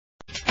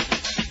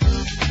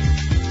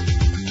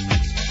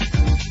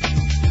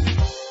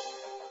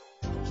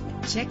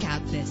Check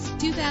out this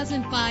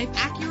 2005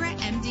 Acura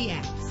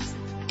MDX.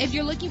 If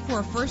you're looking for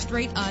a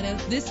first-rate auto,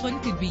 this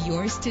one could be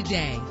yours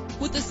today.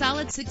 With a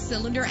solid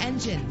 6-cylinder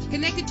engine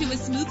connected to a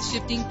smooth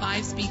shifting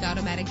 5-speed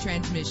automatic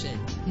transmission.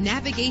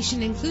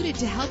 Navigation included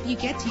to help you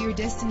get to your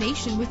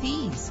destination with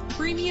ease.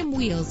 Premium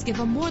wheels give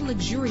a more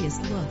luxurious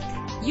look.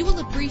 You will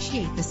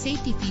appreciate the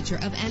safety feature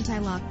of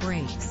anti-lock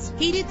brakes.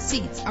 Heated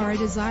seats are a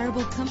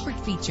desirable comfort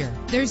feature.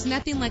 There's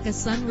nothing like a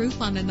sunroof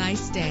on a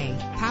nice day.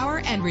 Power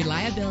and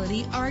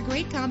reliability are a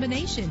great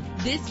combination.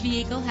 This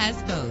vehicle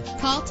has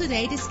both. Call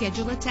today to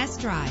schedule a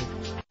test drive.